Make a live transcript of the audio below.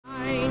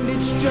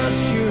it's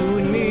just you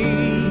and me.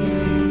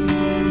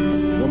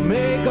 We'll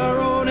make our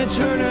own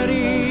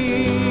eternity.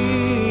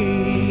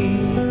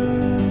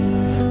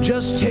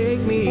 Just take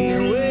me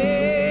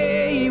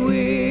away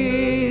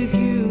with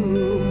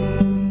you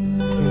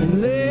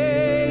and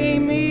lay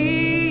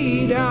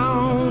me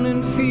down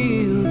in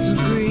fields of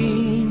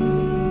green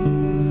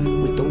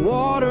with the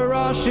water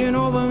rushing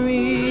over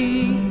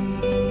me.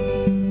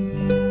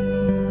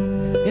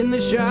 In the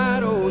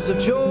shadows of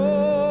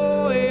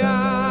joy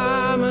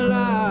I'm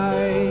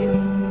alive.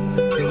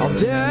 All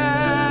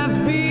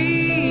death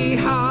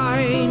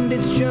behind,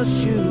 it's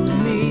just you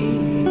and me.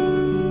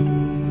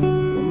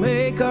 We'll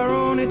make our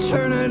own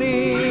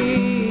eternity.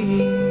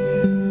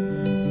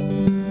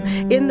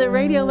 In the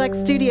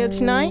Radiolex studio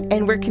tonight,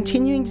 and we're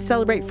continuing to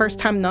celebrate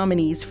first-time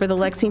nominees for the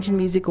Lexington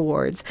Music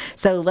Awards.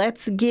 So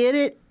let's get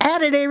it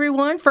at it,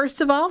 everyone.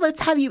 First of all, let's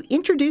have you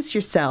introduce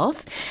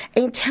yourself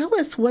and tell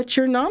us what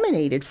you're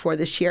nominated for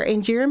this year.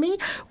 And Jeremy,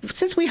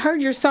 since we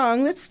heard your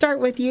song, let's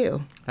start with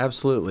you.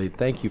 Absolutely.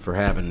 Thank you for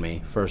having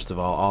me. First of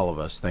all of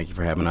us, thank you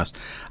for having us.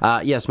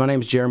 Yes, my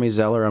name is Jeremy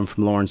Zeller. I'm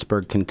from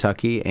Lawrenceburg,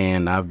 Kentucky,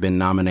 and I've been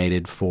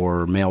nominated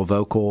for Male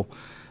Vocal,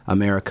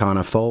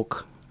 Americana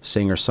Folk,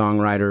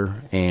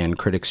 Singer-Songwriter, and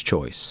Critics'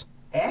 Choice.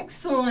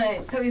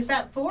 Excellent. So is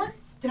that 4?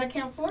 Did I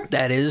count 4?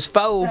 That is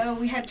 4. So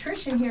we had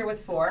Trish in here with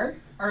 4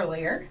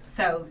 earlier.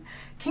 So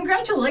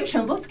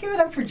congratulations. Let's give it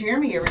up for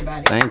Jeremy,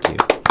 everybody. Thank you.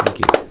 Thank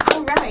you.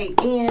 All right.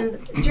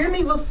 And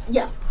Jeremy, now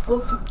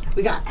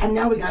we got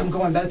him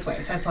going both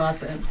ways. That's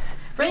awesome.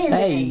 Brandon.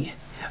 Hey.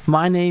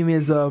 My name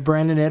is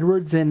Brandon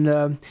Edwards,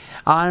 and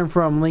I'm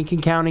from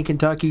Lincoln County,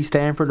 Kentucky,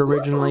 Stanford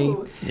originally.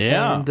 Woo-hoo.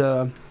 Yeah.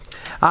 And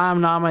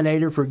I'm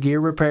nominated for gear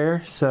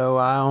repair, so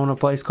I own a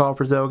place called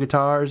Frizzell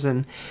Guitars,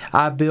 and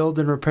I build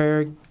and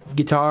repair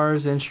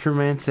guitars,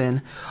 instruments,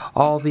 and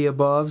all the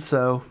above,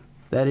 so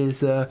that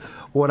is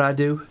what I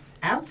do.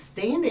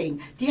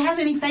 Outstanding. Do you have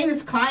any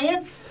famous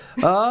clients?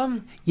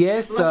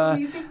 Yes,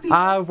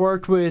 I've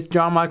worked with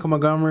John Michael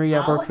Montgomery.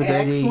 I've worked with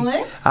excellent.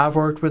 Eddie. I've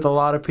worked with a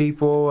lot of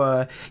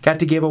people. Got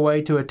to give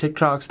away to a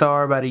TikTok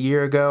star about a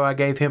year ago. I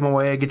gave him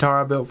away a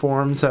guitar I built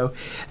for him, so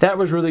that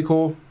was really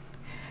cool.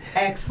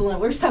 Excellent.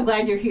 We're so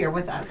glad you're here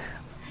with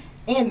us.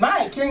 And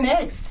Mike, you're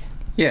next.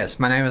 Yes,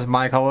 my name is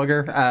Mike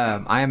Hulliger.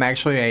 I am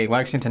actually a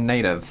Lexington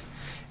native,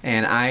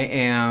 and I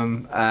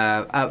am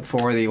up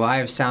for the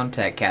live sound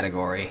tech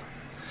category.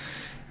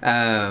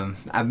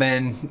 I've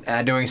been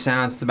doing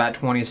sound since about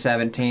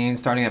 2017,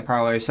 starting at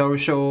Parlay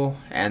Social,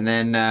 and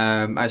then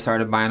I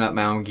started buying up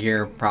my own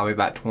gear probably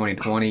about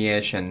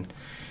 2020-ish, and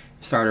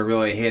started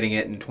really hitting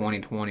it in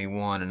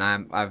 2021. And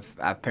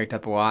I've picked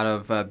up a lot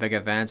of big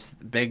events.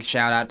 Big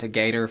shout out to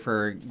Gator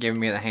for giving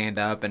me the hand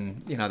up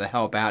and the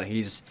help out.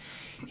 He's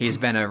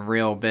been a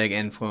real big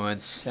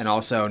influence, and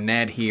also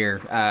Ned here.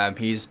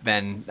 He's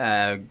been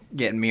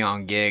getting me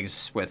on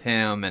gigs with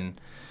him and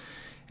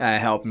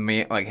helping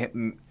me.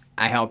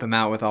 I help him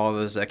out with all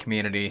of his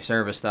community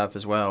service stuff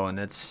as well, and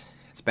it's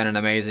been an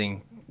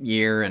amazing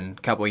year and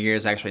couple of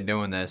years actually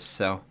doing this.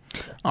 So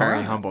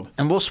very humbled.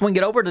 And we'll swing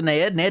it over to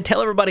Ned. Ned,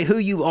 tell everybody who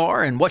you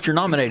are and what you're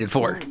nominated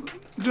for.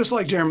 Just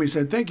like Jeremy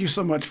said, thank you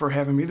so much for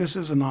having me. This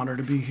is an honor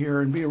to be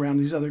here and be around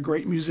these other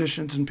great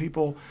musicians and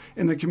people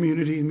in the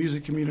community,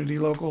 music community,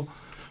 local.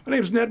 My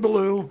name is Ned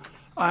Bellau.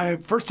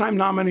 I'm first-time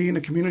nominee in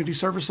the Community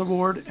Service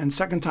Award and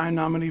second-time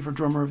nominee for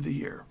Drummer of the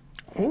Year.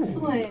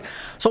 Excellent.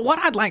 So what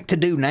I'd like to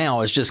do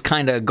now is just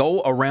kind of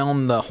go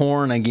around the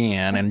horn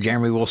again, and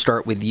Jeremy, we'll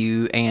start with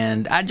you.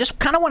 And I just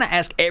kind of want to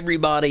ask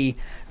everybody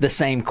the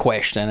same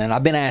question, and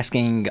I've been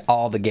asking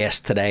all the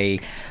guests today,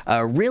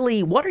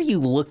 really, what are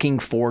you looking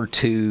forward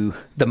to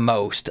the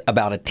most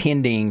about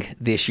attending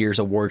this year's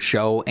award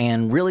show,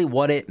 and really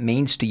what it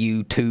means to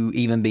you to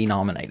even be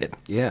nominated?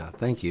 Yeah,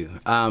 thank you.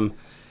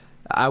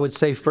 I would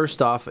say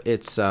first off,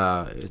 it's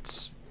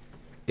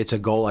a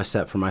goal I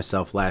set for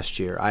myself last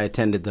year. I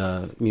attended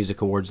the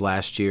music awards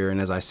last year, and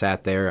as I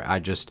sat there,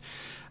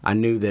 I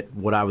knew that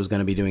what I was going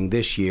to be doing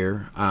this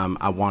year,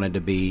 I wanted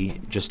to be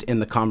just in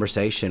the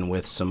conversation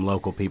with some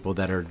local people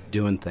that are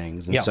doing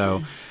things. And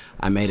so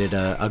I made it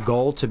a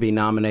goal to be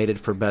nominated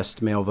for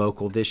Best Male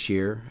Vocal this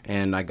year,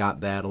 and I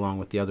got that along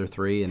with the other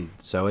 3. And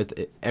so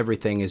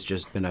everything has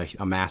just been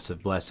a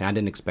massive blessing. I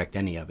didn't expect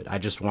any of it. I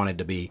just wanted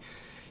to be,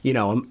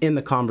 in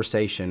the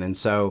conversation. And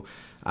so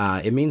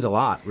it means a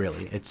lot,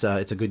 really. It's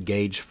a good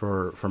gauge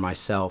for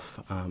myself.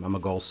 I'm a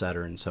goal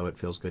setter, and so it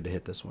feels good to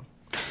hit this one.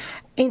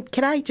 And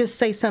can I just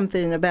say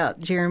something about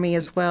Jeremy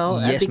as well?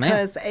 Yes,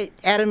 because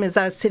Adam, as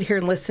I sit here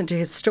and listen to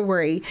his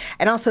story,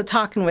 and also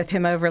talking with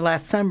him over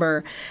last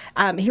summer,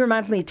 he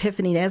reminds me of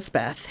Tiffany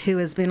Nesbeth, who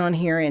has been on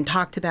here and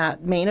talked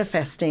about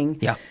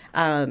manifesting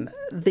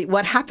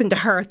what happened to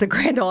her at the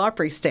Grand Ole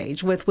Opry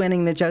stage with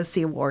winning the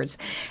Josie Awards.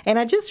 And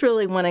I just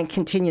really want to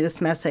continue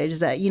this message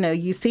that,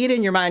 you see it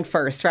in your mind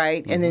first,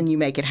 right? Mm-hmm. And then you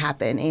make it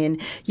happen.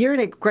 And you're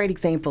a great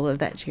example of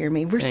that,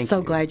 Jeremy. We're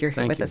so glad you're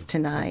here with us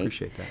tonight. I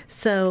appreciate that.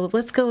 So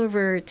let's go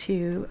over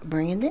to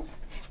Brandon,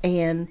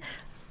 and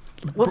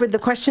What were the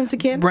questions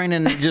again?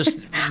 Brandon,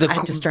 just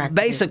I distracted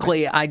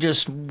basically, I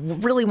just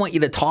really want you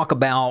to talk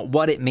about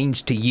what it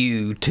means to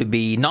you to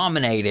be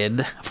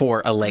nominated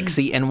for a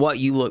Lexi and what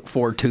you look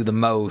forward to the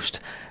most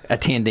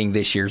attending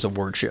this year's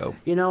award show.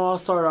 You know, I'll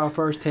start off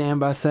firsthand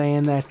by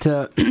saying that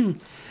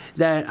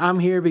that I'm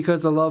here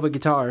because of the love of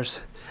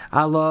guitars.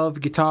 I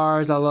love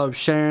guitars. I love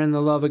sharing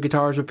the love of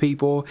guitars with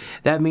people.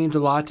 That means a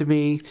lot to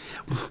me.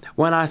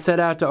 When I set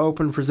out to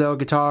open for Zeller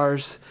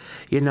Guitars,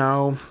 you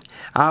know,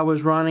 I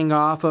was running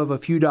off of a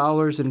few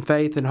dollars in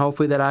faith and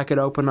hopefully that I could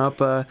open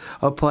up a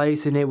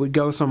place and it would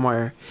go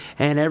somewhere.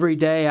 And every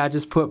day I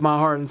just put my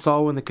heart and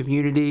soul in the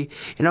community.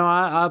 You know,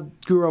 I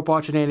grew up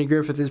watching Andy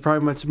Griffith, as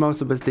probably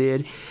most of us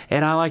did,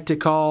 and I like to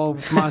call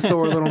my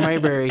store Little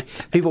Mayberry.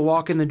 People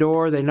walk in the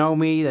door, they know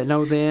me, they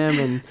know them,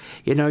 and,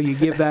 you know, you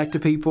give back to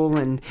people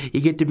and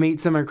you get to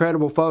meet some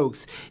incredible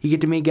folks. You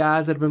get to meet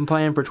guys that have been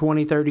playing for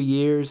 20, 30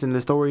 years and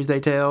the stories they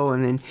tell,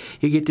 and then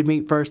you get to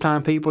meet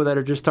first-time people that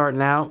are just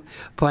starting out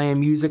playing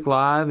music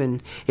live,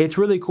 and it's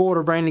really cool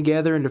to bring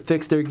together and to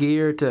fix their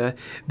gear, to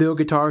build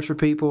guitars for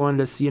people,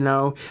 and to, you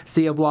know,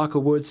 see a block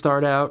of wood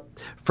start out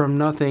from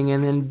nothing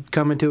and then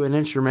come into an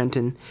instrument.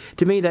 And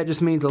to me that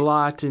just means a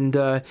lot,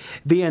 and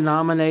being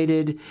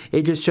nominated,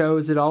 it just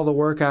shows that all the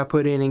work I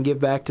put in and give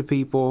back to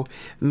people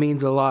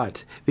means a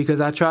lot,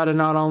 because I try to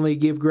not only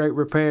give great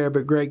repair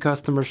but great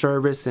customer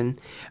service and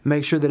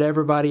make sure that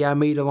everybody I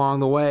meet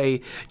along the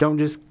way don't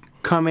just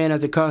come in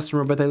as a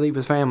customer, but they leave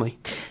as family.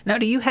 Now,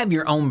 do you have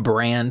your own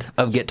brand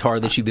of guitar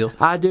that you build?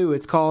 I do.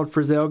 It's called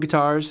Zeller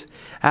Guitars.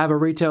 I have a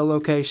retail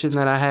location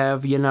that I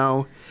have, you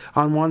know,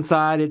 on one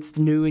side it's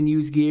new and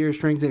used gear,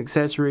 strings and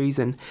accessories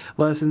and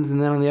lessons,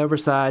 and then on the other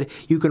side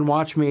you can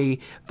watch me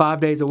 5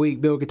 days a week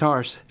build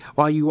guitars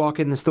while you walk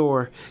in the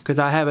store, because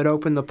I have it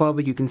open to the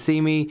public. You can see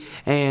me,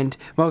 and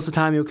most of the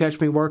time you'll catch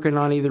me working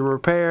on either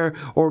repair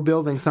or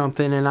building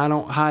something, and I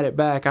don't hide it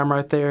back. I'm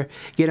right there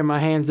getting my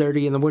hands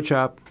dirty in the wood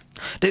shop.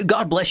 Dude,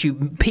 God bless you.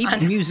 People,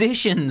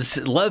 musicians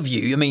love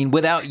you. I mean,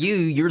 without you,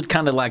 you're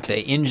kind of like the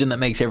engine that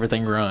makes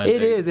everything run.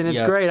 It is, and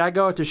it's great. I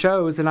go out to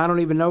shows, and I don't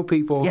even know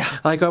people. Yeah.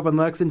 Like up in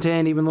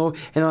Lexington, even little, and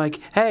they're like,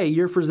 "Hey,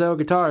 you're for Zeller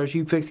Guitars.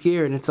 You fix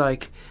gear," and it's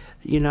like,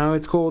 you know,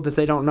 it's cool that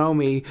they don't know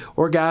me,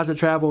 or guys that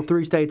travel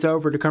 3 states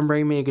over to come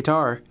bring me a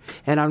guitar,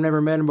 and I've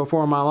never met them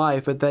before in my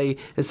life, but they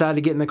decide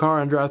to get in the car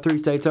and drive 3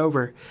 states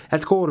over.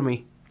 That's cool to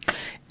me.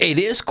 It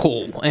is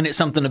cool, and it's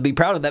something to be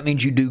proud of. That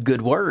means you do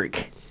good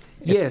work.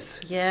 Yes.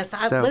 Yes.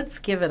 Let's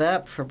give it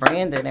up for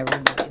Brandon,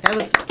 everybody. That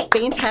was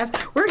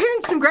fantastic. We're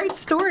hearing some great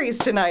stories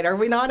tonight, are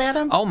we not,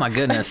 Adam? Oh, my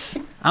goodness.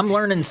 I'm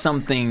learning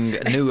something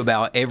new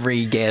about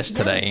every guest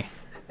today. Yes.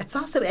 It's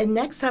awesome. And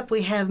next up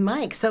we have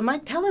Mike. So,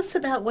 Mike, tell us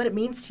about what it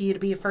means to you to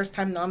be a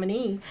first-time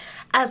nominee,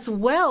 as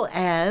well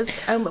as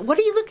what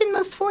are you looking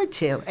most forward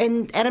to?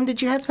 And, Adam,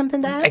 did you have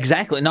something to add?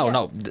 Exactly.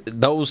 No.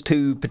 Those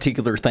 2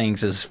 particular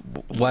things is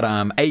what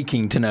I'm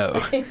aching to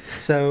know.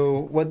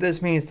 So what this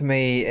means to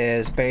me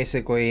is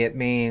basically it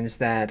means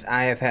that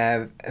I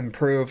have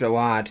improved a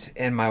lot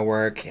in my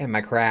work, in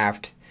my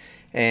craft,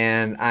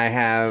 and I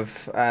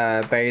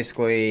have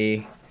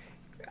basically...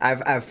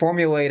 I've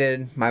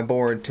formulated my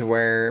board to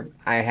where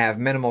I have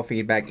minimal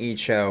feedback each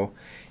show,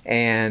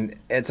 and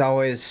it's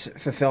always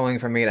fulfilling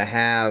for me to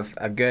have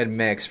a good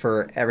mix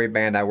for every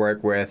band I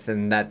work with,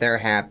 and that they're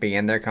happy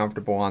and they're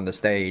comfortable on the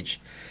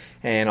stage,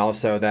 and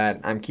also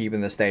that I'm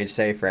keeping the stage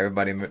safe for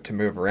everybody to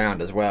move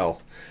around as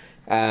well.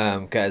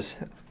 Because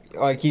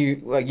like you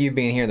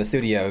being here in the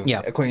studio,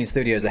 yeah. A clean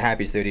studio is a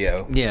happy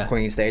studio. Yeah. A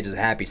clean stage is a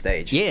happy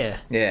stage. Yeah.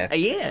 Yeah.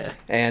 Yeah.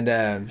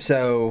 And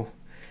so.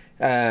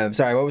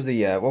 Sorry, what was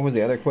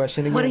the other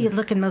question again? What are you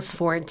looking most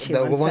forward to?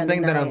 The on one Sunday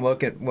thing night? that I'm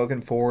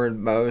looking forward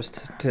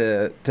most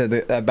to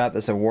about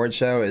this award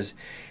show is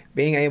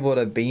being able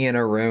to be in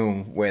a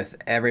room with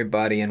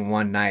everybody in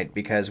one night,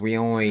 because we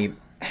only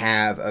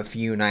have a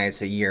few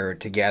nights a year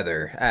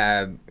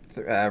together.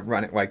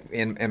 Running like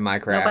in my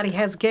craft. Nobody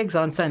has gigs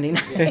on Sunday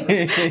night.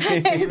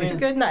 It's a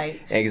good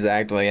night.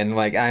 Exactly, and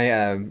like I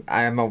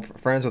am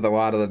friends with a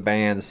lot of the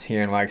bands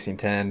here in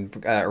Lexington,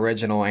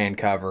 original and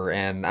cover,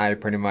 and I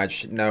pretty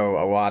much know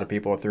a lot of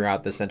people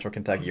throughout the Central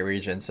Kentucky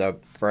region. So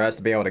for us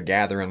to be able to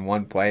gather in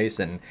one place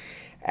and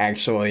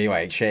actually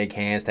like shake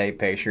hands, take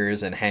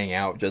pictures, and hang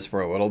out just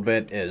for a little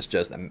bit is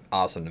just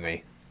awesome to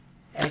me.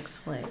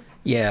 Excellent.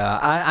 Yeah,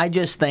 I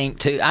just think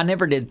too. I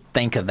never did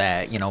think of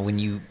that. You know, when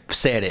you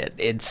said it,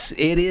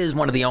 it is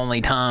one of the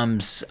only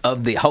times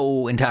of the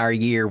whole entire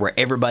year where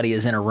everybody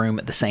is in a room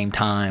at the same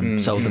time.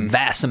 Mm-hmm. So the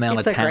vast amount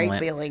of talent. It's a great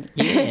feeling.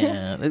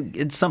 Yeah,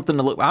 it's something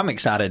to look. I'm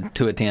excited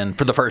to attend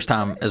for the first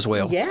time as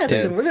well. Yes,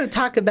 and we're going to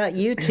talk about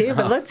you too.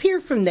 But let's hear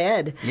from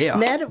Ned. Yeah,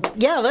 Ned.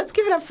 Yeah, let's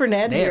give it up for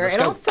Ned here,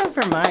 and also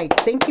for Mike.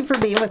 Thank you for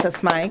being with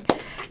us, Mike.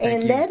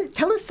 And Ned,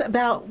 tell us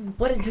about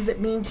does it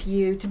mean to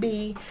you to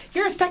be.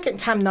 You're a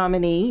second-time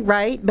nominee,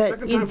 right? But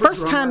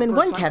first time in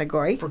one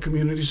category. For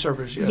community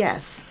service, yes.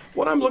 Yes.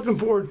 What I'm looking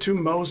forward to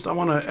most, I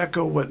want to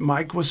echo what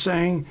Mike was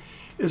saying,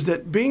 is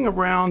that being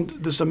around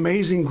this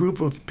amazing group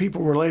of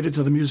people related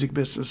to the music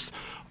business,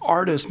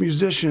 artists,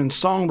 musicians,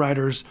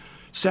 songwriters,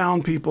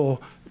 sound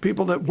people,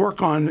 people that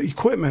work on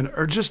equipment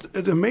are just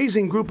an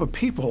amazing group of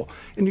people.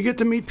 And you get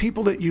to meet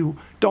people that you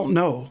don't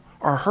know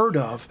or heard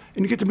of,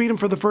 and you get to meet them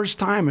for the first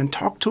time and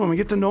talk to them and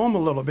get to know them a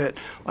little bit.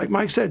 Like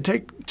Mike said,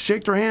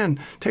 shake their hand,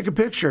 take a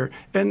picture,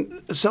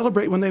 and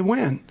celebrate when they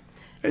win.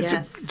 It's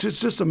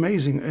just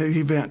amazing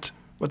event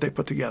what they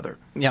put together.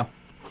 Yeah.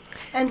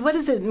 And what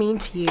does it mean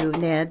to you,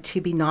 Ned,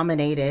 to be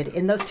nominated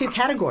in those 2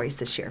 categories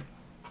this year?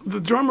 The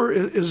drummer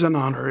is an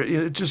honor.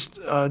 It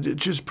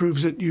just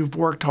proves that you've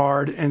worked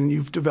hard and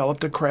you've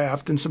developed a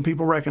craft, and some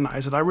people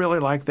recognize it. I really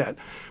like that.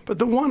 But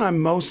the one I'm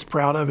most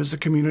proud of is the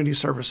Community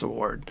Service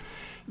Award.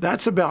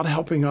 That's about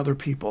helping other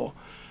people.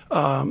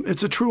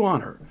 It's a true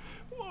honor.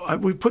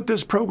 We put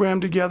this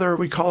program together.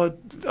 We call it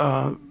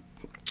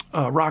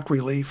Rock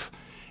Relief,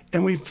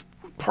 and we've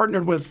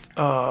partnered with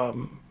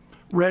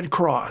Red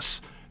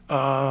Cross,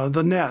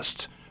 the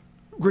Nest,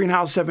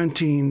 Greenhouse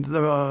 17,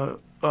 the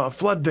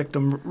Flood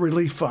Victim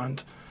Relief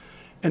Fund,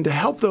 and to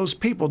help those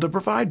people, to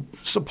provide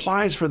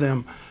supplies for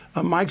them.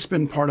 Mike's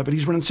been part of it.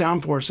 He's running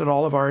sound for us at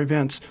all of our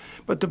events.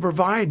 But to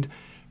provide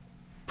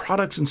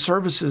products and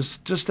services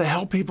just to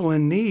help people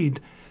in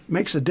need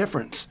makes a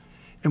difference.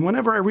 And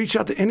whenever I reach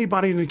out to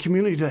anybody in the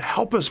community to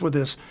help us with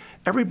this,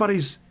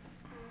 everybody's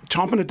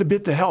chomping at the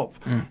bit to help.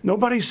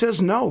 Nobody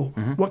says no.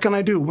 What can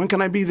I do? When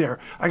can I be there?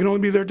 I can only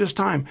be there this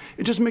time.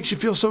 It just makes you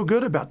feel so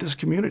good about this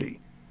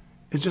community.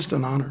 It's just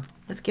an honor.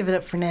 Let's give it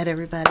up for Ned,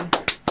 everybody.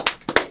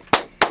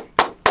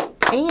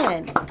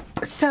 And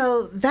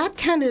so that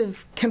kind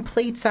of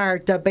completes our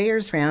Da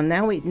Bears round.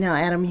 Now,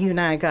 Adam, you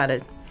and I got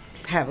to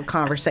have a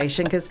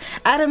conversation because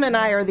Adam and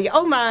I are the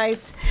Oh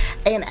My's,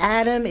 and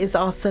Adam is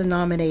also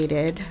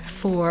nominated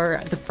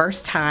for the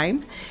first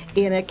time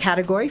in a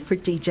category for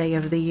DJ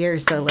of the Year.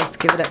 So let's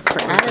give it up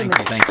for Adam.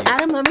 Thank you.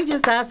 Adam, let me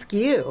just ask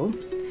you,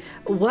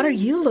 what are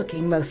you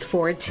looking most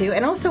forward to?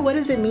 And also, what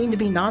does it mean to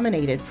be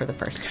nominated for the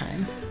first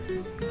time?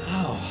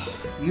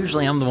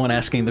 Usually I'm the one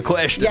asking the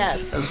questions.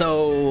 Yes.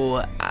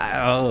 So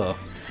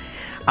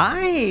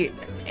I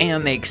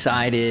am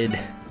excited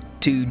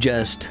to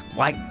just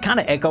kind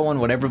of echo on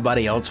what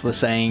everybody else was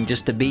saying,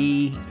 just to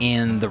be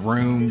in the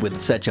room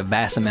with such a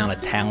vast amount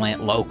of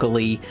talent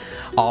locally,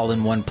 all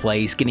in one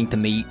place, getting to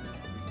meet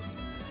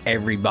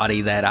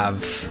everybody that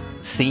I've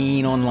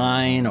seen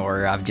online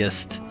or I've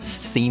just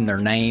seen their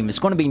name. It's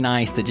going to be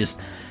nice to just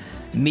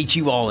meet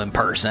you all in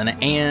person,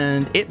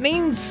 and it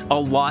means a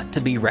lot to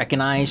be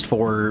recognized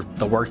for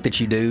the work that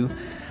you do.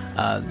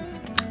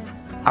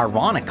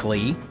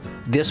 Ironically,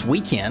 this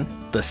weekend,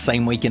 the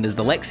same weekend as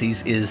the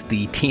Lexies, is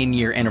the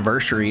 10-year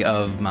anniversary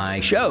of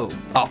my show,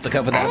 Off the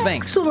Cuff Without a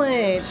Bank.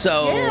 Excellent.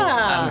 So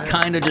I'm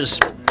kind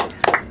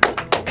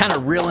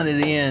of reeling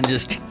it in,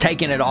 just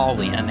taking it all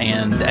in.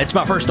 And it's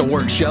my first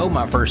award show,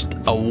 my first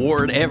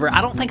award ever. I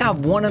don't think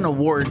I've won an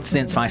award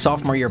since my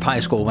sophomore year of high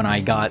school when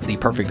I got the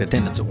Perfect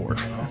Attendance Award.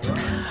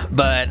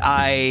 But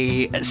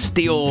I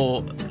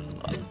still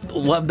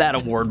love that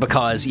award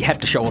because you have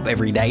to show up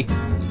every day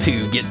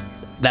to get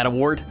that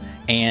award.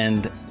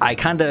 And I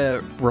kind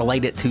of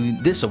relate it to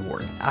this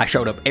award. I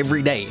showed up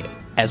every day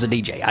as a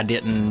DJ. I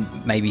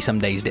didn't, maybe some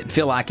days didn't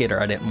feel like it or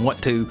I didn't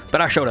want to,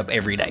 but I showed up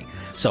every day.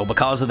 So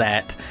because of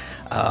that,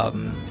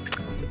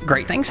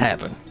 great things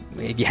happen.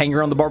 If you hang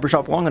around the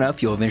barbershop long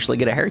enough, you'll eventually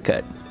get a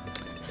haircut.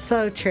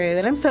 So true,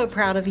 and I'm so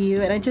proud of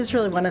you, and I just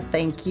really want to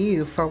thank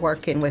you for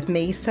working with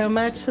me so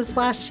much this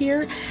last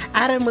year.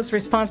 Adam was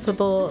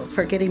responsible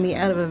for getting me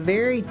out of a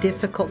very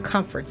difficult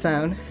comfort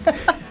zone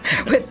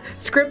with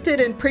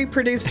scripted and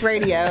pre-produced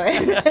radio,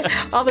 and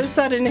all of a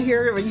sudden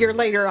here a year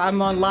later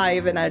I'm on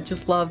live, and I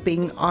just love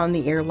being on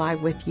the air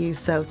live with you,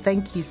 so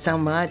thank you so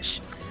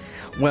much.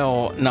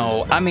 Well,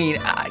 no, I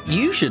mean,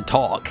 you should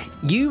talk.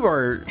 You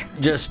are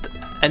just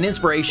an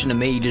inspiration to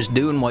me, just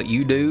doing what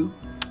you do.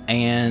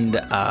 And,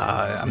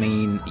 I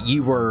mean,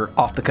 you were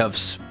Off the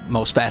Cuff's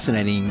most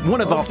fascinating, one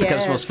of Off the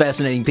Cuff's most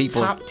fascinating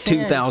people of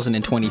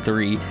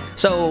 2023.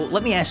 So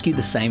let me ask you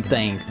the same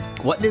thing.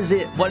 What's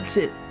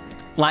it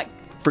like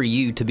for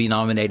you to be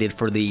nominated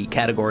for the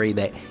category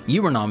that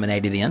you were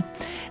nominated in?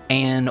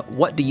 And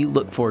what do you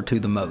look forward to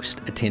the most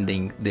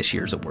attending this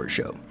year's award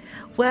show?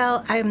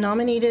 Well, I am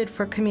nominated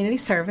for community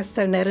service,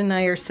 so Ned and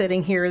I are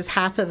sitting here as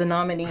half of the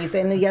nominees,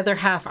 and the other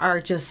half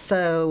are just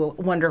so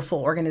wonderful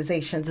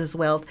organizations as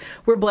well.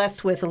 We're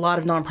blessed with a lot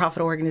of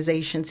nonprofit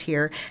organizations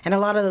here, and a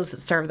lot of those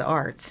that serve the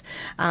arts.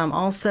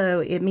 Also,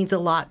 it means a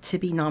lot to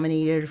be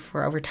nominated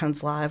for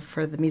Overtones Live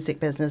for the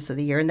Music Business of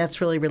the Year, and that's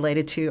really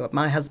related to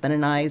my husband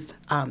and I's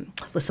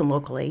Listen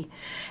Locally.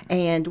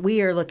 And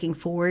we are looking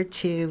forward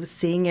to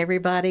seeing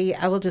everybody.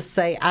 I will just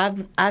say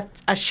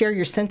I share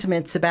your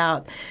sentiments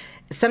about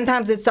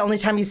sometimes it's the only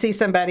time you see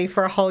somebody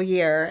for a whole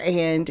year,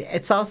 and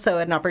it's also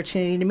an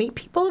opportunity to meet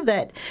people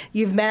that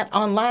you've met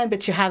online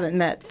but you haven't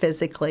met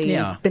physically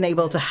and been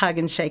able to hug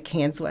and shake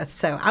hands with.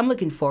 So I'm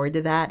looking forward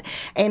to that.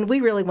 And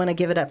we really want to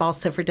give it up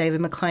also for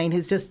David McLean,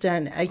 who's just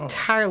done a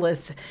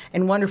tireless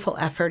and wonderful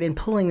effort in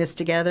pulling this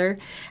together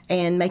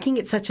and making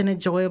it such an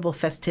enjoyable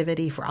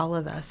festivity for all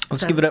of us.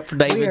 Let's give it up for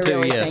David, too,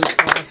 really yes.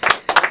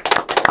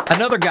 thankful.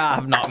 Another guy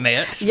I've not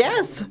met.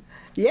 Yes.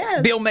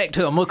 Yes. Bill Mick,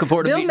 too. I'm looking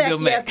forward to meeting Bill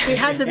Mick. Yes, we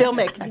had the Bill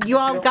Mick. You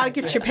all got to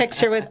get your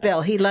picture with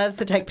Bill. He loves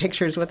to take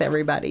pictures with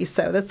everybody,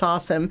 so that's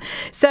awesome.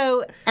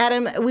 So,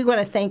 Adam, we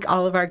want to thank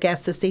all of our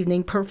guests this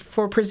evening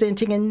for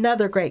presenting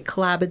another great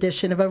collab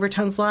edition of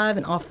Overtones Live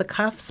and Off the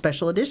Cuff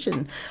Special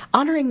Edition,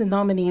 honoring the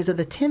nominees of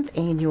the 10th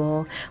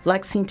Annual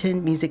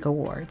Lexington Music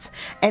Awards.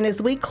 And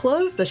as we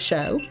close the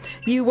show,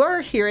 you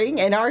were hearing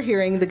and are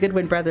hearing the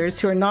Goodwin Brothers,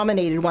 who are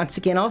nominated once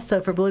again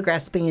also for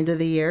Bluegrass Band of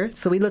the Year.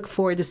 So we look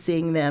forward to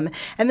seeing them.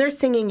 And they're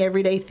singing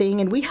Everyday Thing,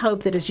 and we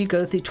hope that as you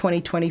go through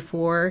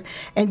 2024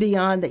 and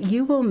beyond, that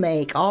you will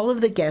make all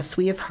of the guests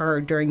we have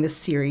heard during this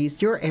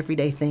series your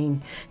everyday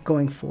thing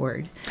going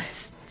forward.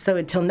 So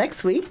until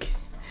next week,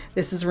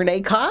 this is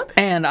Renee Cobb.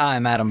 And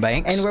I'm Adam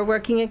Banks. And we're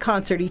working in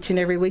concert each and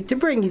every week to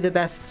bring you the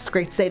best this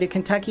great state of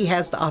Kentucky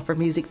has to offer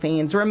music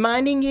fans,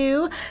 reminding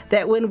you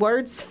that when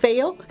words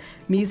fail,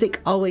 music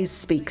always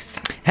speaks.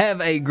 Have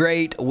a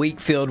great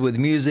week filled with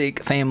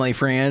music, family,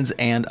 friends,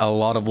 and a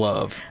lot of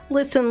love.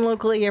 Listen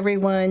locally,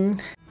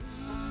 everyone.